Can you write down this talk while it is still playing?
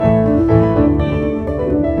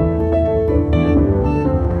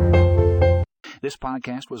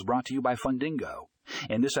podcast was brought to you by Fundingo.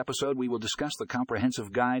 In this episode, we will discuss the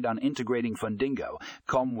comprehensive guide on integrating Fundingo,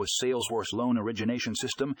 come with Salesforce loan origination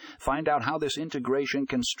system, find out how this integration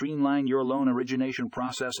can streamline your loan origination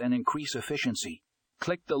process and increase efficiency.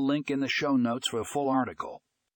 Click the link in the show notes for a full article.